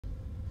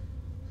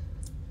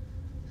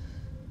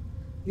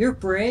You're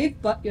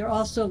brave, but you're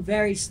also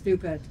very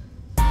stupid.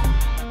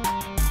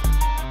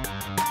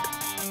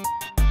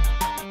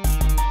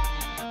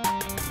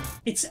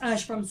 It's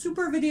Ash from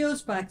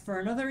SuperVideos, back for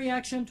another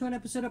reaction to an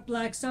episode of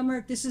Black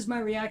Summer. This is my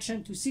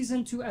reaction to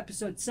Season 2,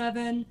 Episode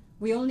 7.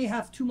 We only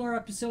have 2 more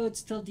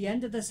episodes till the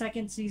end of the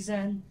second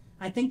season.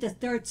 I think the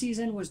third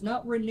season was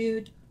not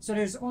renewed, so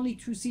there's only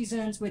 2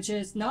 seasons, which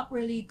is not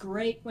really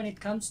great when it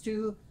comes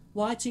to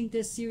watching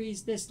this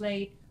series this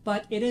late.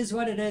 But it is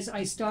what it is.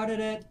 I started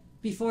it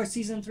before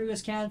Season 3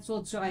 was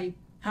cancelled, so I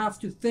have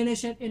to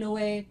finish it in a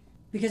way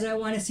because I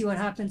want to see what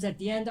happens at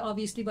the end,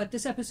 obviously. But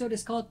this episode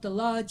is called The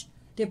Lodge.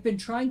 They've been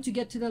trying to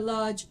get to the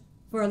lodge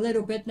for a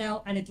little bit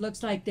now, and it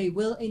looks like they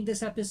will in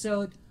this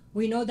episode.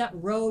 We know that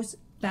Rose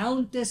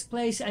found this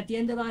place at the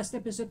end of last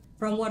episode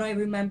from what I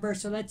remember.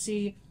 So let's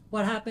see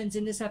what happens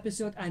in this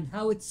episode and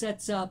how it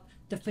sets up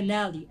the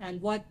finale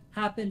and what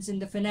happens in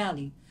the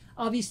finale.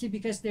 Obviously,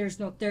 because there's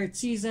no third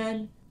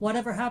season,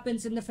 whatever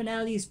happens in the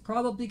finale is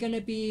probably going to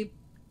be,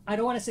 I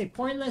don't want to say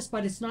pointless,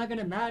 but it's not going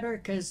to matter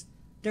because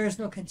there's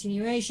no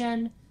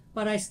continuation.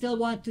 But I still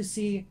want to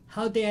see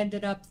how they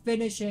ended up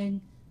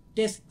finishing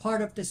this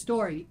part of the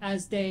story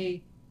as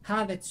they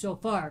have it so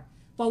far.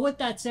 But with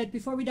that said,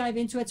 before we dive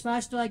into it,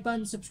 smash the like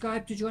button,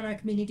 subscribe to join our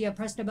community, and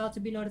press the bell to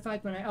be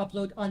notified when I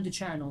upload on the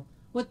channel.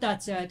 With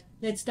that said,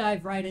 let's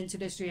dive right into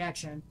this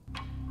reaction.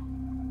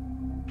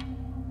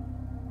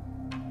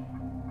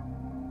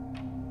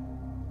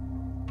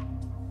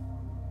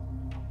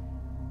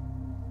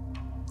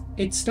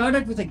 It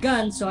started with a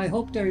gun, so I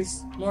hope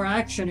there's more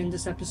action in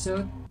this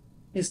episode.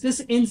 Is this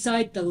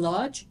inside the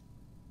lodge?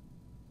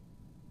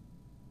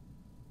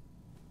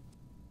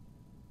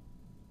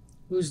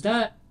 Who's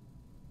that?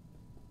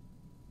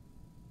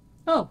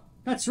 Oh,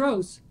 that's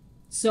Rose.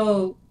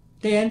 So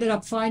they ended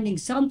up finding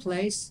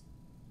someplace,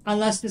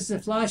 unless this is a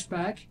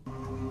flashback.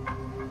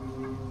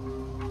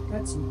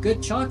 That's some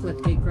good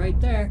chocolate cake right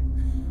there.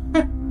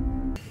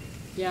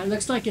 Yeah, it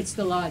looks like it's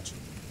the lodge.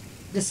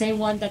 The same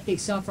one that they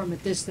saw from a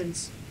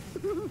distance.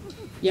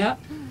 Yep.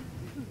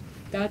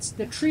 That's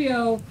the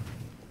trio.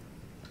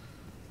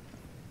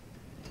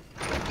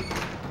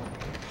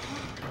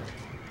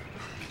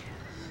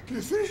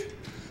 You see?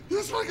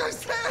 That's what I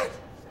said!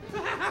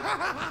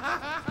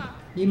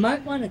 You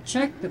might want to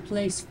check the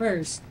place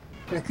first.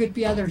 There could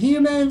be other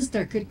humans,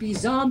 there could be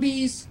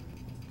zombies.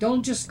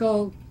 Don't just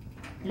go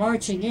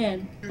marching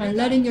in and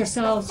letting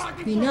yourselves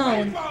be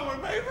known.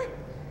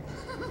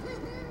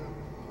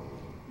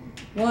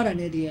 What an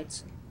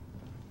idiot.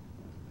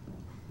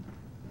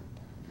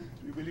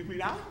 You believe me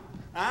now?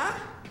 Huh?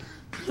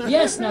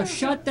 Yes, now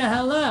shut the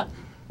hell up.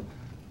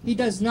 He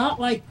does not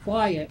like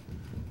quiet.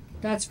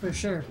 That's for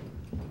sure.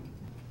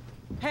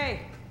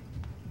 Hey,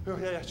 Oh,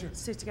 yeah, sure.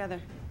 stay together.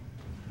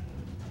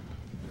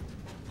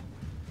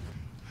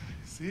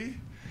 See?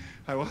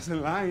 I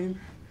wasn't lying.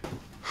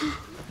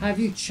 Have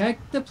you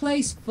checked the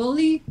place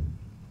fully?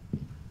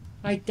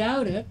 I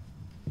doubt it.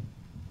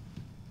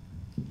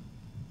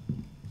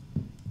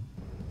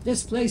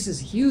 This place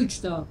is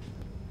huge though.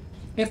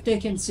 If they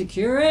can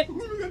secure it,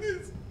 Look at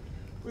this.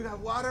 We got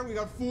water, we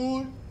got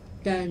food, we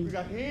then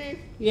got heat,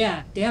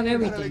 yeah, they have we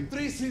got everything.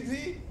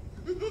 electricity.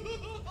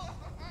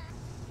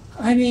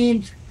 I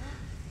mean,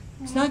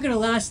 it's not gonna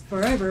last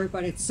forever,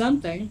 but it's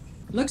something.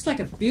 Looks like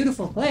a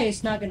beautiful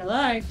place, not gonna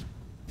lie.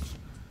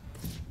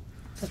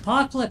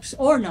 Apocalypse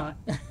or not.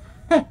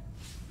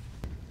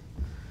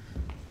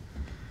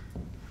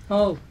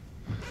 Oh.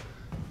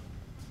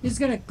 He's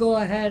gonna go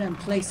ahead and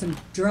play some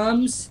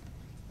drums,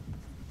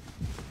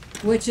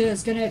 which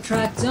is gonna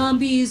attract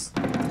zombies.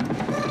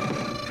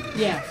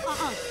 Yeah.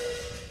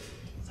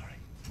 Sorry.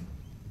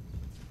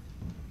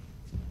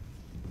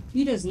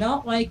 He does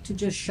not like to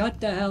just shut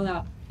the hell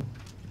up.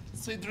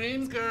 Sweet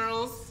dreams,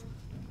 girls.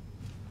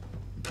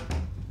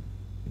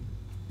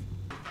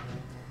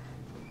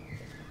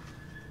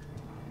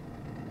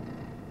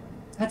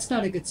 That's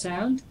not a good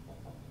sound.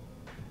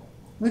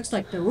 Looks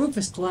like the roof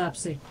is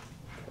collapsing.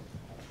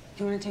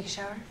 You want to take a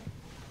shower?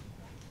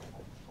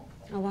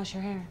 I'll wash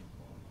your hair.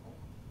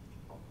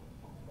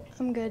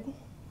 I'm good.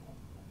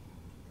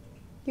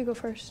 You go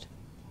first.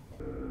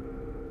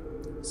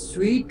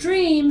 Sweet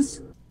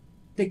dreams!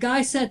 The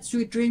guy said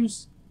sweet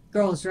dreams,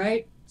 girls,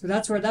 right? So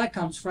that's where that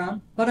comes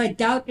from. But I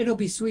doubt it'll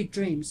be sweet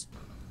dreams.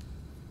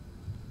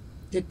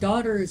 The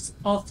daughter is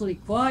awfully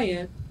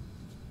quiet.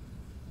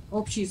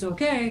 Hope she's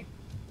okay.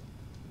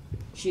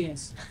 She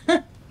is.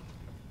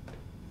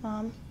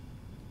 Mom,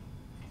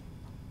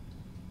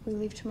 we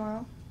leave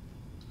tomorrow?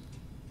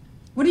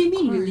 What do you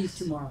mean we course. leave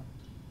tomorrow?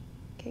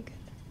 Okay, good.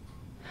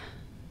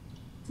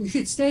 We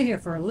should stay here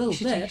for a little You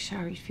should take a bit.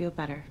 shower, you'd feel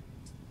better.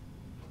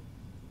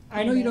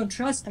 I know you don't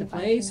trust the I'm fine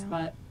for place, now.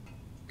 but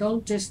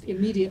don't just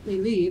immediately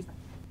leave.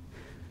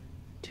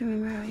 Do you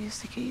remember how I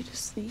used to get you to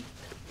sleep?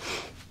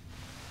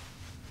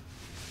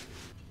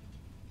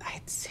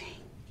 I'd sing.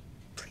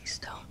 Please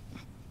don't.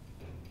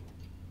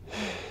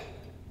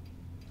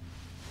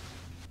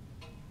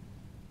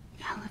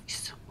 I love you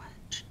so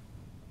much.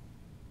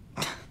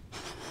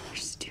 You're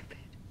stupid.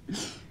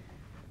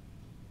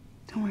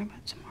 Don't worry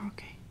about tomorrow,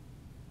 okay?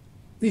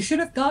 We should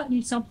have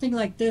gotten something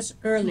like this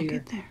We'll earlier.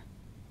 get there.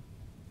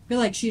 I feel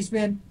like she's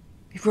been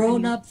Before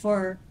grown you- up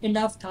for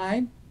enough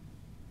time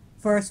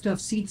for us to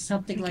have seen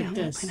something We like can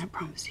this. happen, I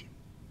promise you.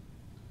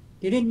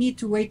 They didn't need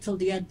to wait till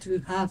the end to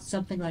have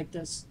something like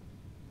this.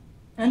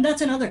 And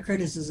that's another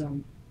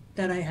criticism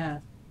that I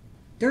have.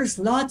 There's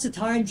lots of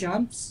time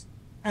jumps,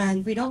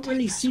 and we don't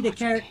really see the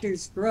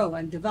characters grow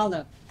and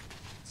develop.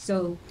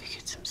 So You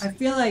get some I sleep.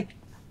 feel like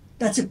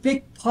that's a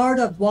big part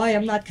of why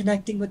I'm not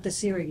connecting with the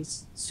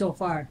series so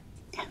far.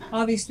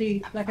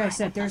 Obviously, like I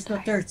said, there's no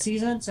third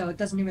season, so it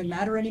doesn't even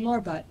matter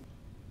anymore, but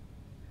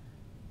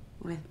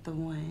With the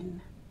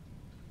one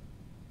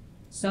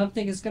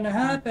something is gonna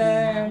up in the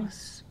happen.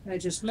 house I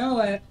just know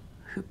it.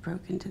 who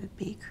broke into the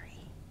bakery.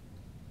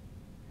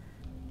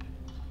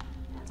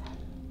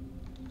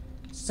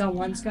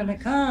 Someone's gonna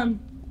come.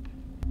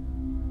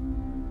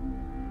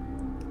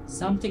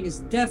 Something is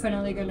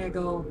definitely gonna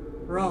go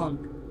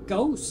wrong.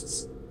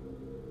 Ghosts?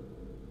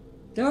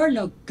 There are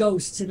no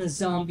ghosts in a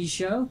zombie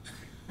show.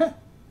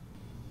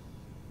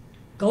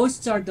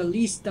 Ghosts are the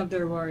least of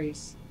their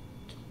worries.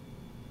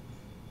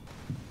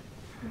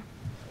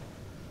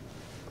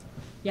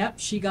 Yep,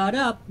 she got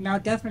up. Now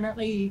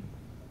definitely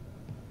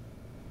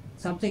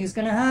something is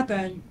gonna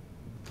happen.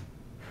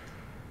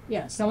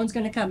 Yeah, someone's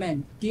gonna come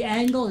in. The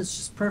angle is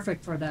just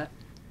perfect for that.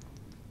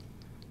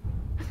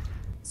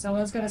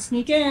 Someone's gonna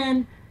sneak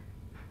in.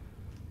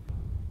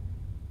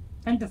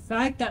 And the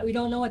fact that we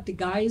don't know what the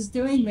guy is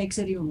doing makes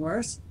it even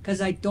worse. Because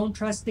I don't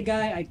trust the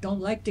guy. I don't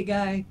like the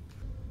guy.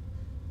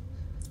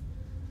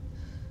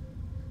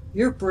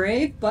 You're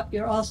brave, but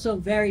you're also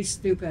very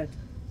stupid.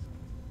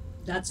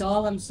 That's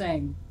all I'm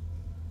saying.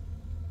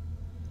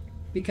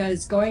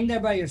 Because going there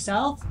by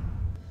yourself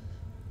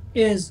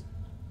is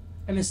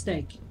a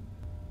mistake.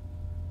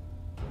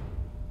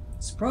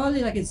 It's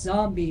probably like a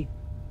zombie.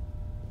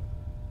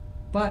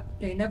 But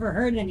they never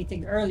heard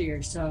anything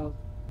earlier, so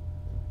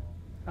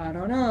I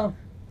don't know.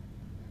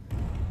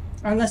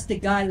 Unless the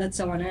guy let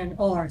someone in,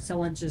 or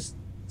someone just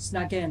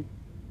snuck in.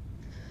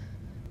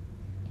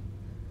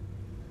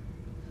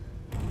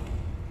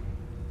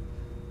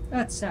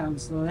 That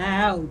sounds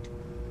loud.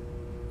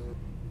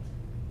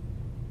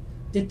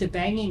 Did the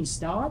banging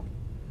stop?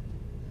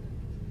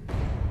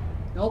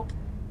 Nope.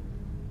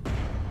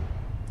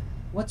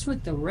 What's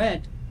with the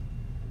red?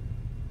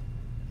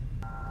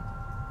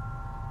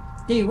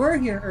 They were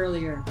here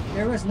earlier.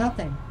 There was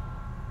nothing.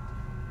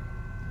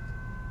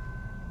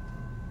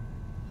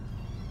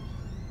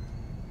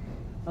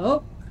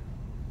 Oh.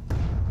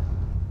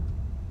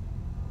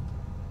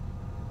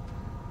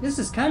 This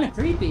is kind of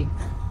creepy.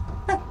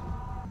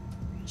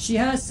 She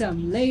has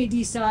some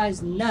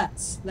lady-sized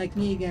nuts, like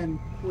Negan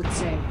would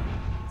say,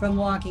 from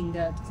Walking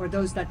Dead, for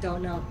those that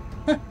don't know.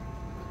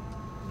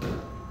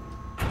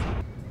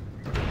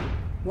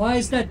 Why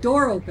is that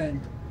door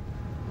open?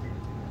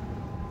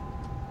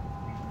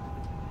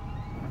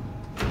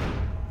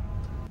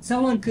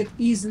 Someone could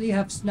easily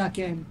have snuck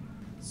in,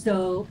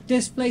 so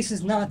this place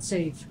is not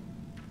safe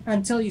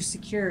until you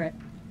secure it.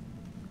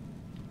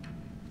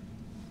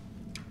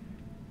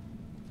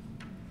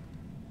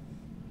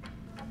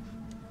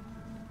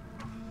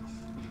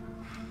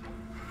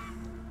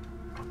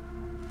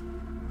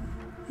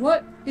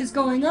 What is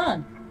going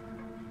on?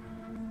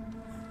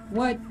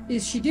 What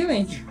is she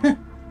doing?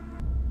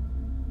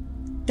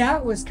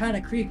 That was kind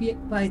of creepy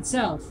by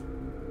itself.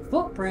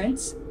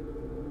 Footprints?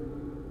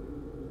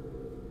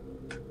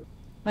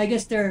 I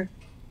guess they're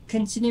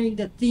continuing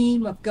the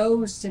theme of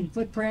ghosts and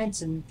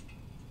footprints and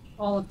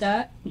all of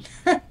that.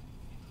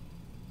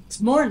 It's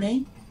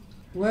morning.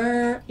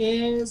 Where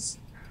is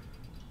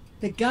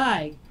the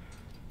guy?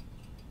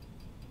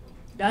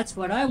 That's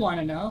what I want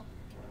to know.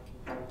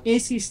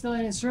 Is he still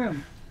in his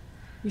room?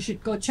 We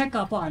should go check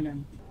up on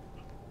him.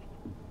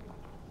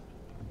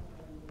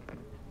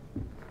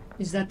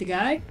 Is that the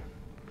guy?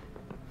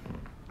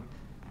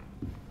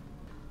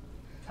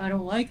 I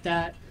don't like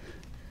that.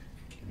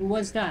 Who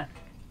was that?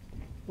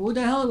 Who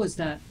the hell was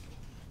that?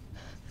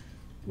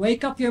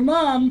 Wake up your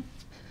mom!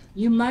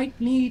 You might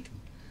need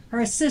her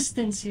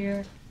assistance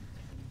here.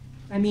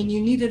 I mean,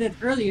 you needed it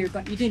earlier,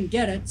 but you didn't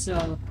get it,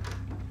 so...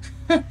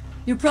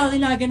 You're probably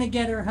not gonna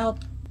get her help.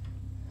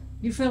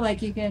 You feel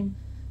like you can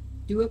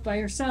do it by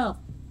yourself.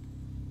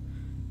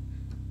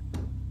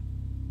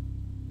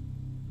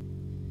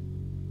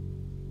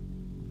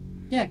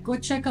 Yeah, go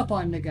check up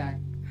on the guy.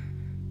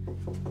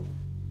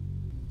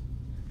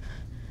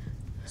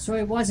 So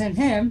it wasn't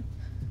him.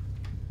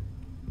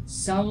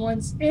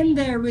 Someone's in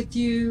there with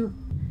you.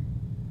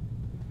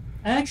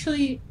 I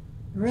actually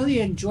really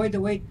enjoyed the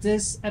way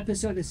this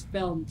episode is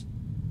filmed.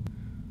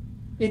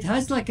 It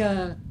has like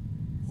a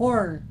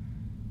horror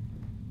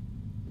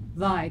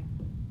vibe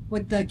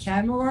with the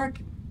camera work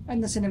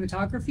and the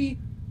cinematography,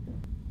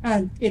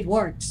 and it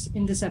works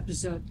in this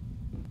episode.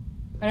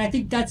 And I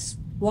think that's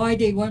why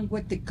they went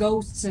with the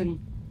ghosts and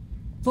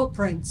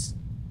footprints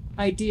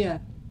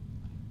idea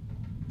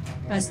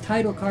as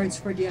title cards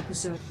for the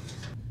episode.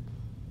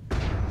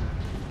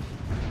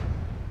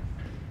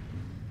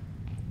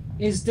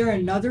 Is there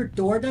another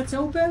door that's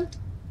open?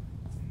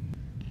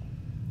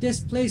 this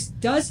place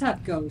does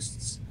have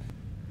ghosts.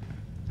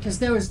 Because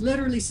there was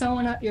literally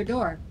someone at your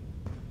door.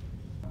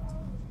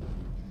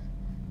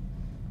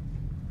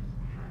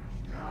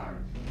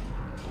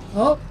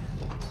 Oh,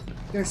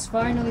 there's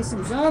finally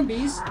some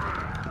zombies.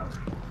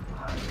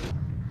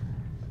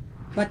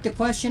 But the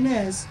question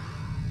is,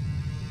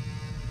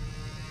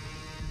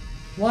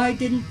 why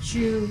didn't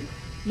you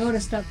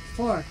notice that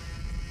before?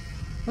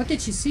 What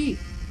did you see?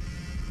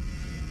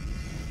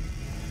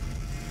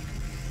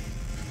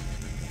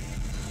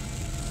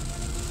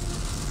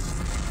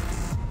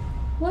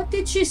 What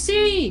did she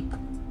see?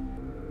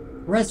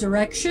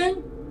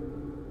 Resurrection?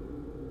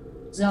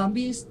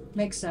 Zombies?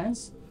 Makes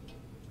sense.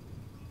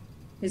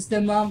 Is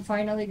the mom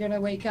finally gonna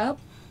wake up?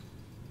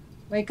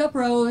 Wake up,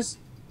 Rose.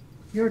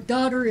 Your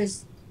daughter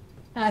is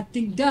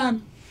acting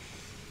dumb.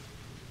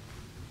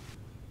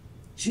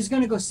 She's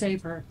gonna go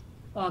save her,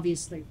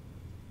 obviously.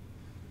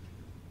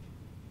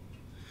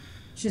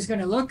 She's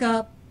gonna look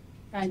up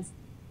and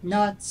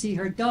not see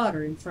her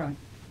daughter in front.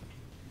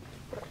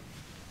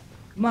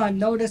 Come on,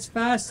 notice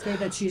faster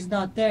that she's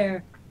not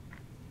there.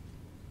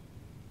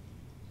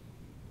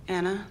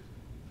 Anna?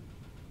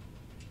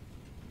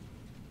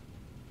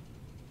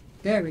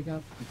 There we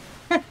go.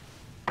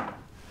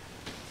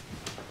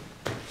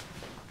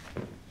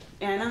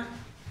 Anna?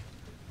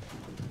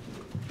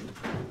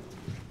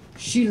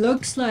 She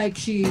looks like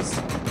she's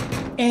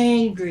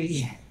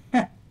angry.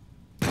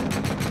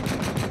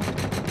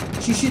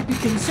 She should be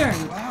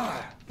concerned.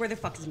 Ah, Where the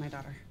fuck is my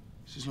daughter?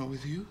 she's not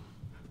with you?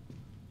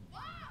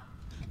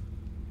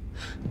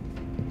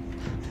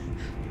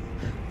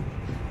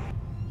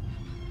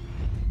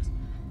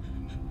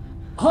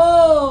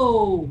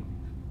 Oh!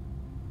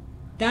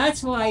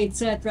 That's why it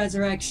said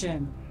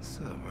resurrection. What's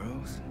up,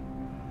 Rose?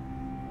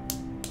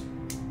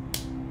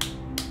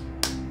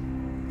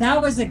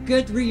 That was a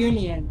good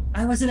reunion.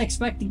 I wasn't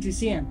expecting to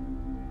see him.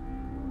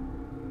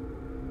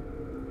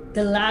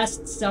 The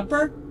Last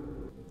Supper?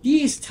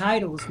 These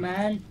titles,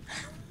 man.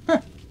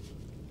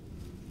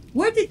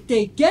 Where did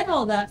they get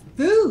all that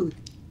food?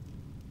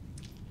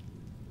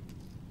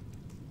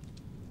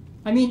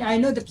 I mean, I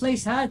know the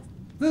place had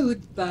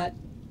food, but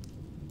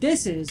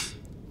this is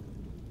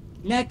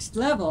next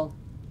level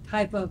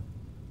type of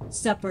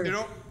supper. You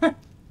know,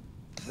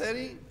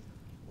 30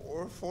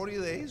 or 40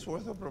 days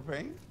worth of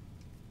propane?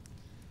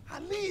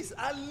 At least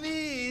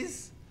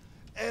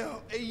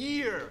a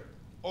year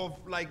of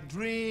like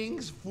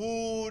drinks,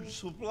 food,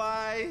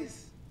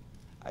 supplies.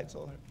 I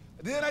told her.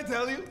 Didn't I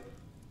tell you?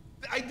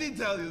 I did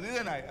tell you,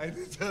 didn't I? I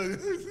did tell you.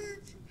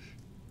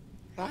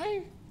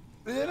 Right?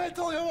 Didn't I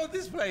tell you about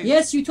this place?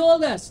 Yes, you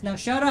told us. Now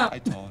shut up. I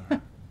told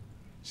her.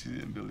 She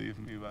didn't believe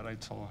me, but I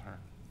told her.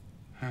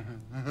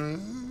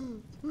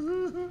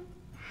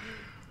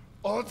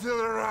 All to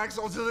the racks,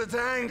 all to the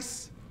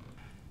tanks.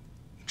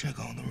 Check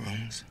all the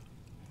rooms.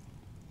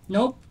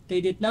 Nope,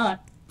 they did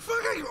not.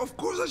 Fuck, of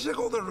course I check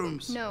all the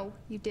rooms. No,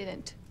 you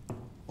didn't.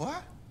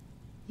 What?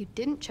 You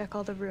didn't check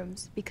all the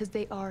rooms because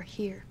they are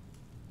here.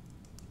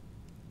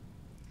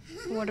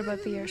 What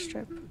about the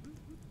airstrip?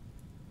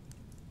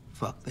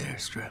 Fuck the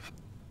airstrip.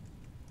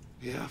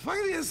 Yeah, fuck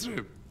the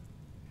airstrip.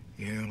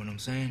 You hear what I'm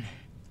saying?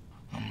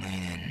 I'm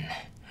leaning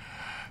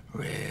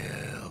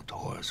real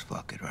towards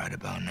fuck it right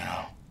about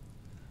now.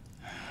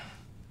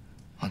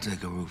 I'll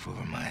take a roof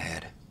over my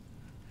head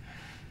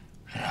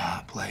and a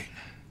hot plate.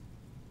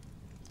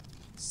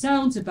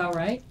 Sounds about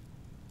right.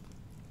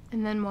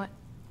 And then what?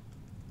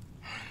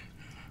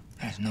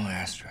 There's no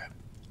airstrip.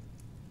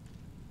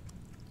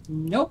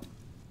 Nope.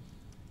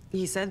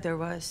 He said there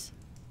was.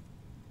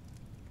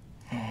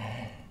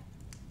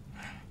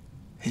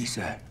 He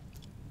said.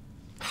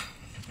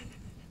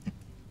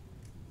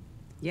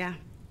 Yeah.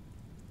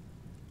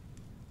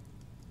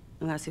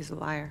 Unless he's a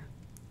liar.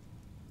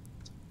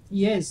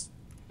 He is.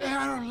 Hey,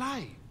 I don't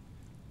lie.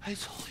 I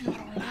told you I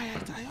don't lie.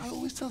 I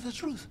always tell the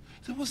truth.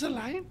 There was a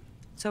line.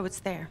 So it's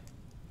there.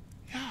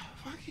 Yeah,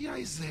 fuck yeah,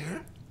 it's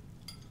there.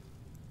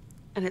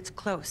 And it's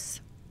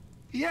close.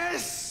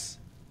 Yes!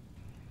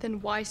 Then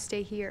why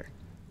stay here?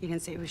 You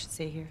didn't say we should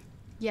stay here.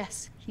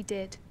 Yes, he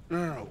did.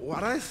 No,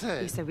 what I You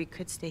said. said we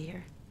could stay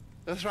here.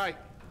 That's right.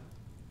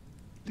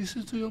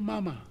 Listen to your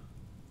mama,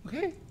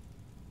 okay?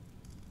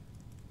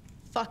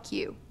 Fuck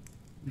you.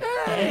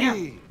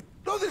 Hey!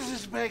 No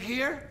disrespect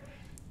here.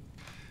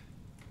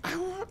 I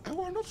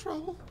want no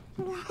trouble.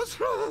 I want no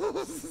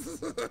trouble.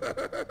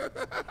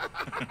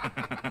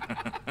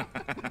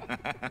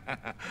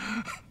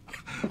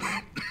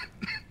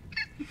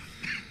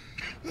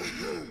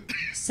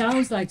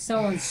 Sounds like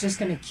someone's just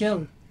gonna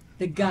kill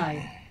the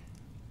guy.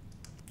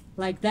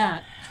 Like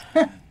that.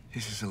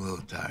 He's just a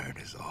little tired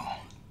is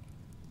all.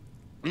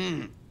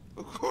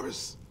 Of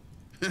course.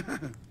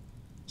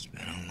 It's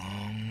been a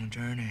long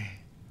journey.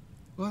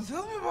 Well,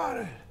 tell me about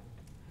it.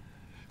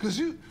 Cause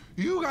you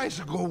guys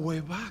go way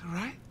back,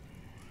 right?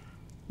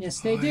 Yes,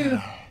 they do.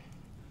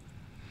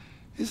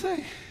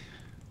 Yeah.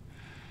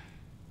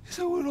 It's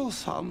a little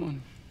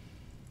salmon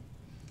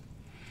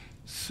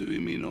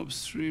swimming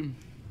upstream.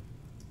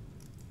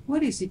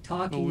 What is he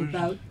talking Oh,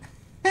 about?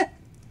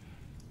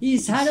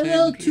 He's had a Same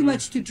little too here.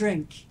 much to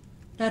drink.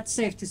 That's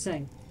safe to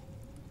say.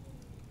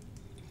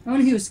 I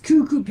mean, he was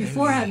cuckoo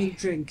before having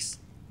drinks.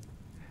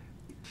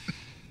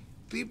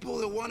 People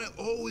that want to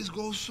always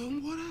go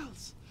somewhere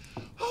else.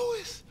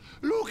 Always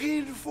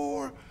looking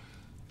for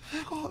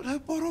the pot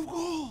of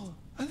gold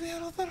at the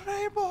end of the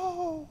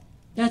rainbow.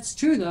 That's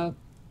true, though.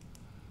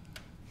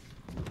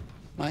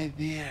 My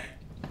dear,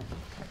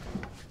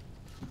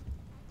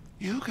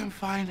 you can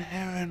find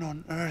heaven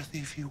on earth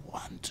if you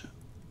want to.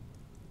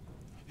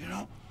 You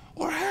know?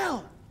 Or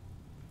hell,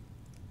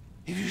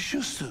 if you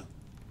choose to.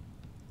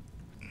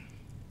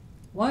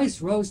 Why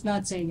is Rose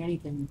not saying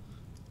anything?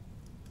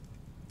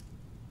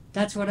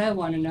 That's what I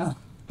want to know.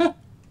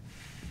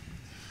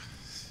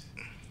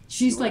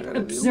 She's like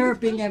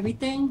observing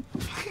everything.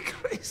 Fucking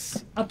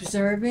crazy.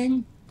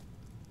 Observing.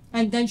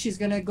 And then she's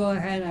gonna go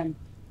ahead and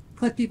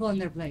put people in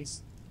their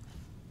place.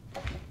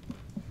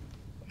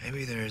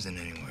 Maybe there isn't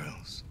anywhere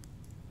else.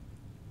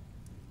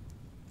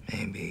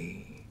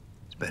 Maybe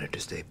it's better to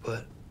stay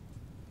put.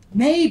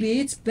 Maybe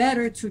it's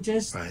better to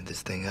just Ride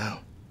this thing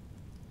out.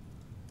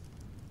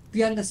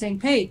 be on the same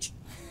page.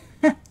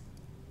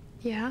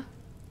 Yeah?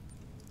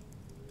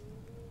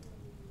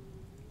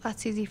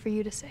 That's easy for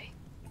you to say.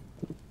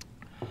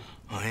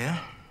 Oh, yeah?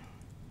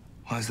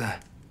 Why's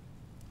that?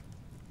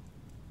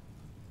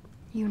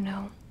 You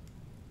know.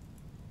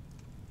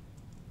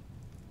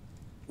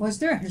 Was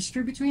there a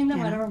history between them?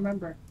 Yeah. I don't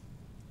remember.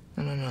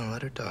 No,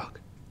 let her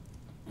talk.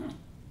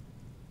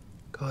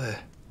 Go ahead.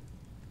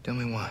 Tell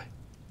me why.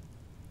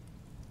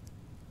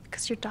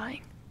 Because you're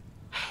dying.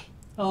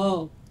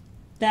 Oh,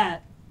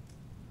 that.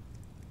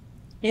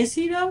 Is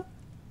he though?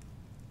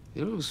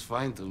 It was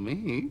fine to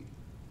me.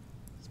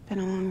 It's been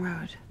a long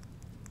road.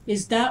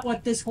 Is that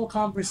what this whole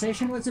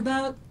conversation was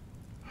about?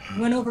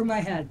 Went over my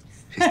head.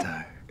 She's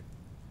tired.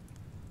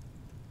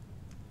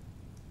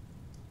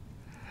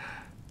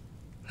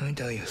 Let me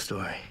tell you a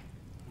story.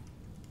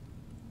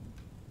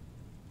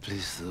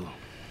 Please do.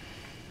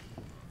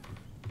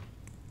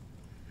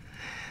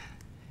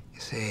 You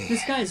see,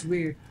 This guy's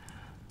weird.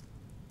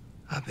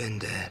 I've been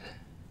dead.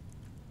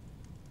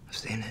 I've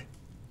seen it.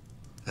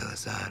 The other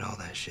side, all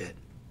that shit.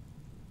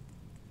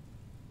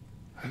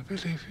 I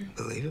believe you.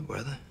 Believe it,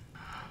 brother?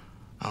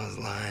 I was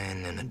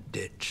lying in a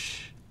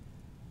ditch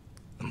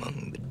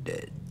among the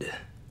dead.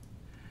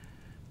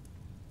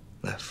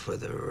 Left for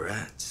the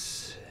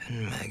rats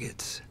and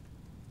maggots.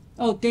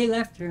 Oh, they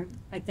left her,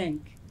 I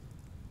think.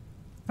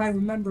 If I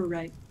remember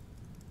right.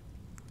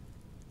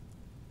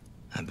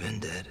 I've been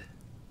dead.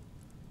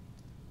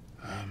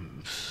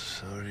 I'm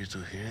sorry to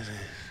hear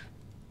this.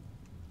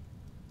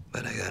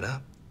 But I got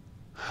up.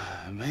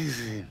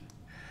 Amazing.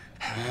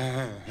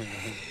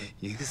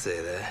 You can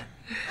say that.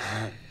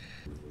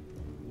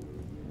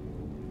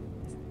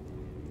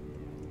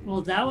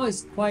 Well, that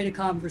was quite a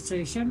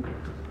conversation.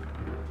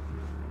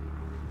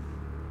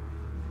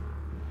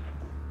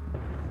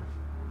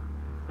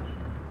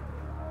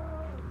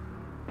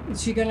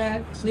 Is she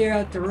gonna clear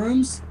out the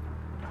rooms?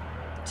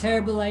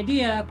 Terrible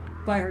idea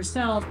by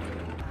herself.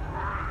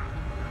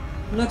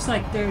 Looks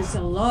like there's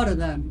a lot of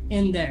them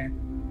in there.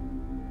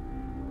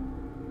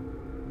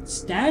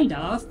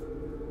 Standoff?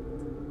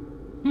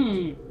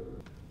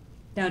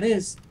 That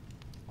is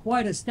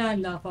quite a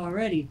standoff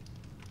already.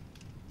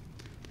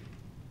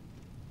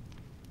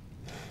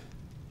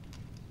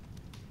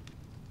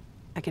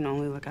 I can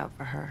only look out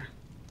for her.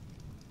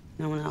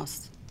 No one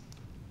else.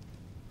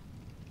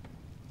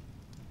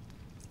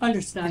 It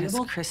is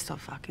Understandable. crystal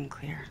fucking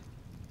clear.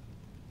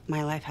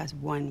 My life has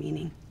one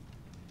meaning.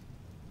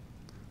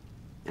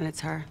 And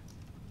it's her.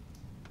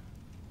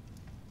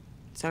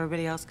 So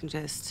everybody else can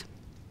just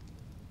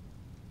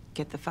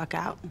get the fuck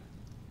out.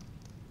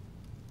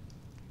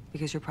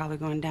 Because you're probably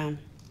going down.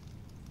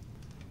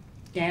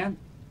 Damn.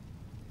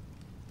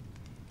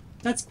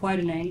 That's quite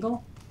an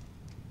angle.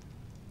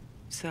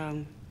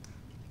 So,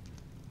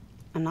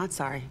 I'm not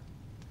sorry.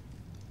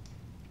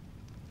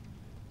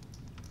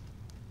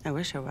 I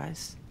wish I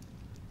was.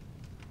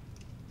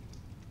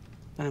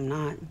 But I'm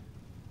not.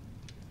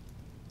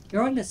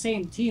 You're on the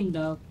same team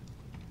though.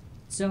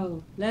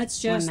 So let's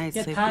just One night's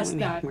get sleep past won't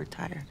make that me more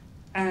tired.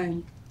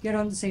 and get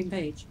on the same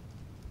page.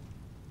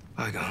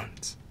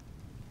 Bygones.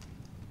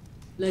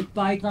 Let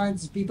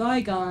bygones be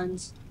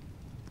bygones.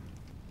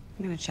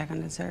 I'm gonna check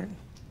on dessert.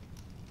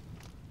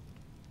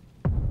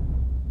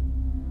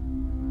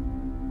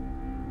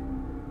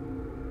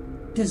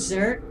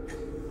 Dessert?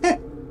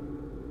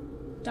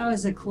 That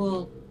was a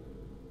cool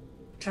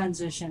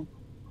transition.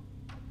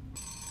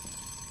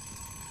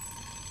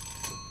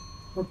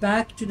 We're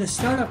back to the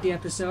start of the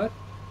episode.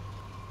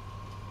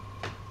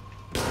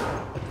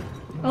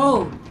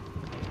 Oh!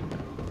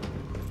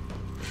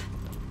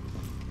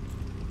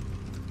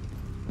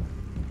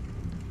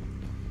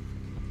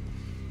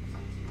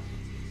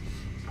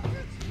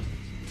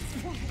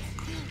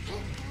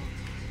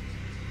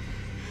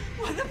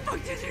 What the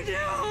fuck did you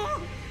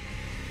do?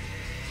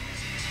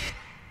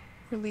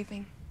 We're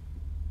leaving.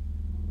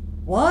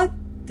 What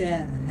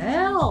the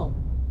hell?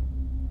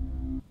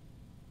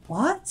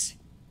 What?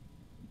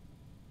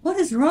 What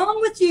is wrong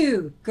with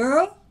you,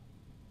 girl?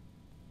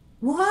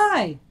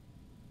 Why?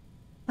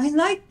 I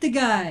liked the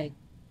guy.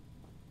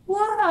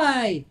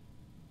 Why?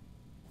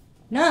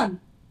 Now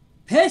I'm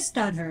pissed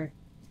at her.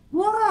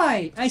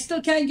 Why? I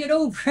still can't get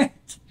over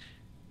it.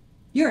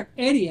 You're an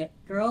idiot,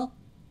 girl.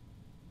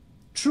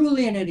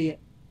 Truly an idiot.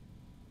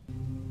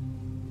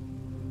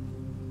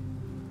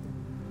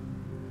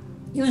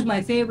 He was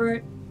my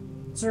favorite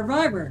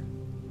survivor,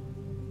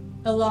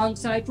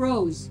 alongside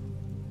Rose.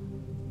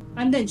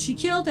 And then she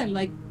killed him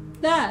like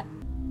that.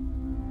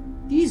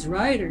 These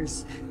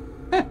writers.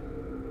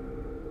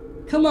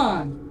 Come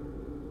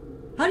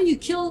on. How do you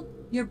kill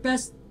your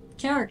best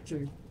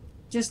character?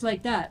 Just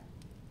like that.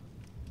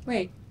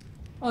 Wait.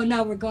 Oh,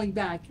 now we're going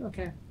back.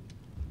 Okay.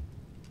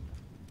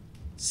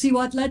 See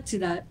what led to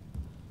that.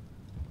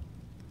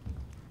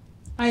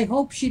 I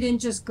hope she didn't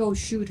just go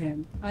shoot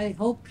him. I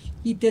hope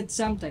he did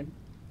something.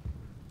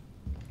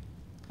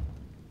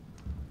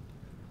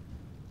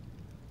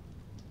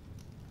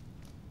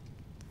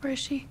 Where is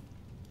she?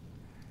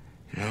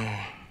 You know,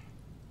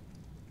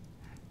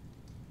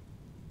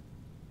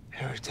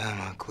 every time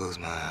I close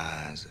my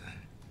eyes,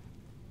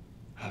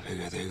 I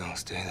figure they're gonna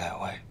stay that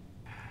way.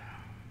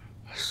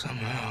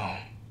 Somehow,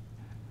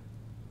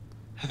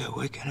 I got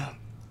waking up.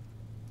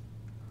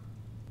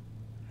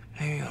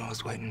 Maybe I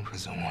was waiting for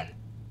someone.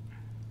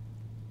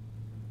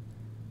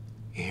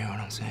 You hear what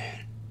I'm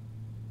saying?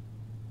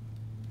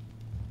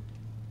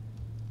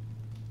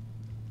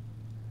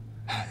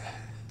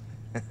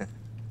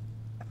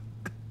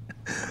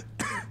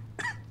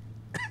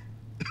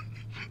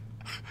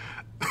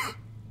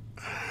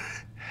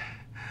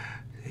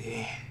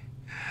 See,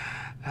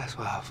 that's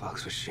why I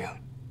fucks with you.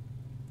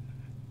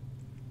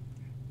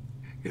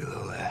 Your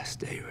little ass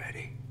stay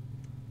ready.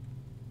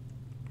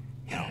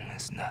 You don't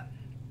miss nothing.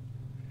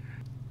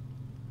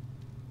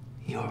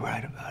 You were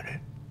right about it.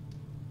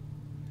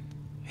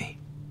 Me.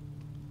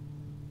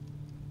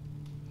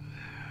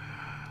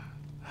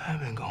 I've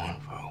been going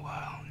for a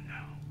while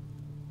now.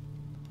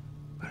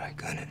 But I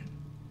couldn't.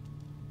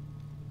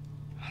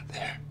 Not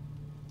there.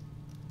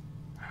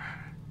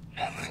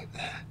 Not like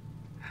that.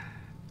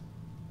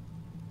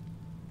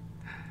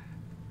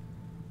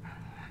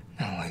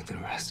 Not like the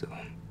rest of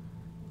them.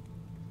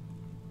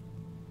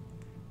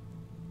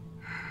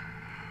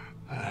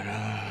 But,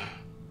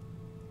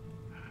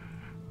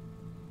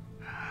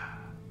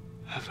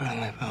 I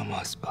finally found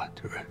my spot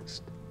to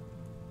rest.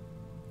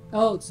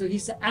 Oh, so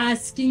he's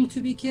asking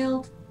to be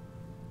killed?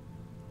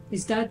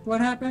 Is that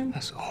what happened?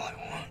 That's all I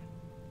want.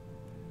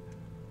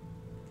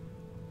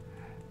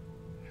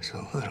 Just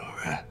a little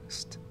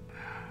rest.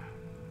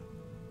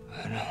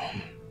 But,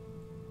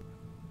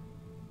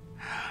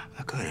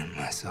 I couldn't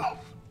myself.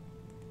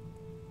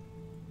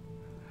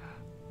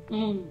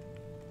 Mm.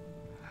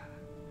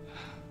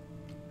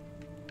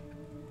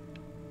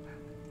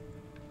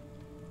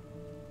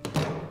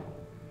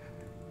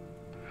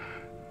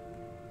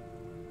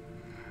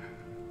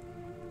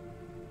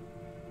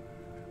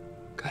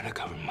 Gotta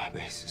cover my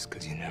bases,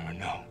 because you never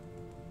know.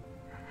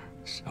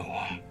 So,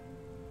 can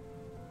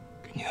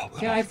you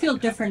help Yeah, I feel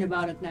different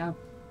about it now.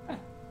 I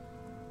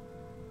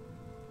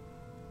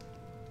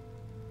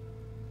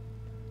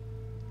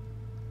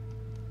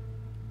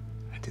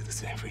do the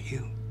same for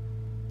you.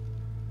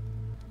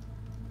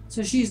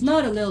 So she's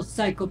not a little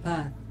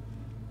psychopath.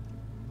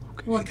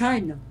 Okay. Well,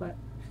 kind of, but...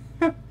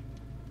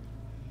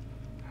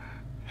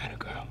 Had a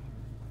girl.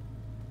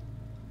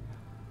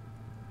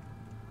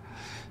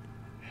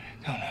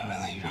 Don't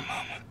ever leave your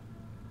mama.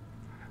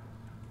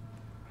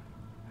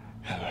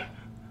 Ever.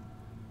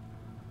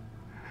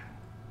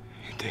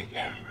 You take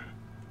care of her.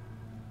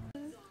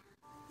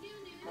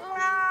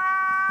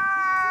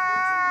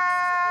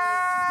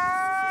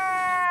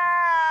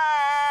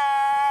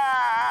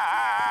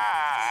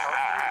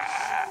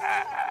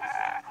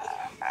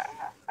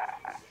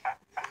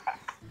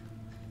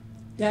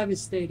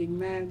 Devastating,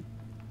 man.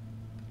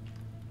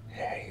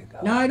 There you go.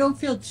 Now I don't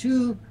feel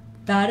too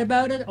bad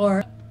about it,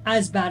 or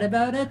as bad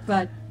about it,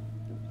 but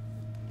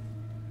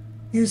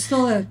he was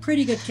still a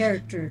pretty good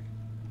character.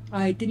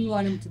 I didn't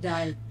want him to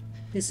die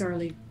this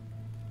early.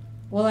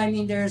 Well, I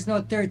mean, there's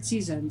no third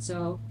season,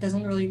 so it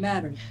doesn't really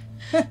matter.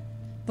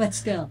 But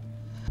still.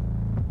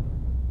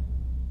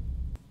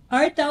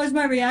 Alright, that was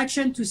my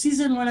reaction to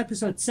Season 1,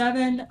 Episode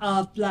 7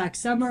 of Black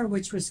Summer,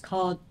 which was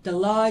called The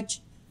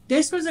Lodge.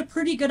 This was a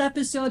pretty good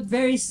episode,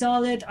 very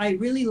solid. I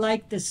really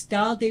liked the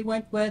style they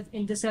went with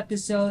in this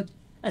episode,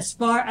 as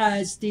far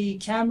as the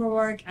camera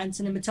work and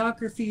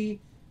cinematography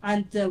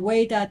and the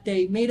way that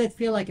they made it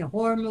feel like a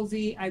horror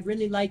movie. I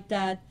really liked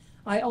that.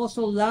 I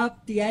also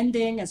loved the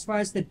ending as far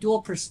as the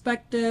dual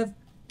perspective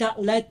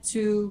that led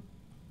to,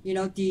 you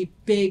know, the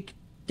big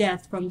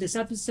death from this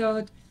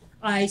episode.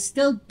 I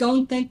still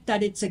don't think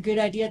that it's a good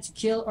idea to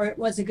kill, or it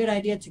was a good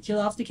idea to kill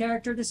off the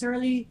character this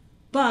early,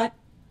 but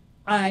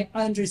I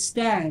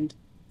understand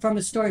from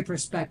a story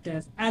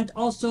perspective. And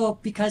also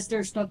because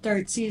there's no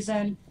third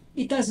season,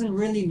 it doesn't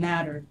really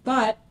matter.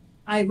 But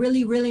I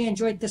really, really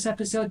enjoyed this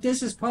episode.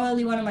 This is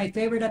probably one of my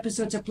favorite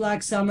episodes of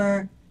Black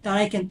Summer that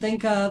I can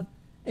think of.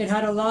 It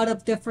had a lot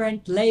of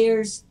different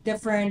layers,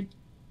 different,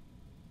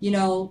 you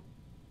know,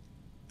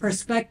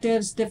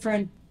 perspectives,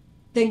 different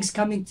things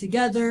coming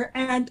together,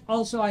 and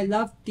also I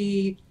love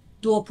the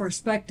dual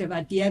perspective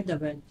at the end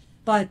of it.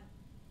 But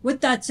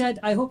with that said,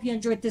 I hope you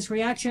enjoyed this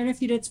reaction.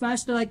 If you did,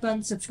 smash the like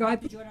button,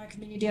 subscribe to join our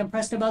community, and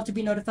press the bell to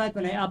be notified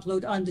when I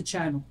upload on the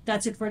channel.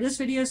 That's it for this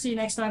video. See you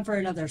next time for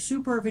another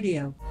super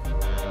video.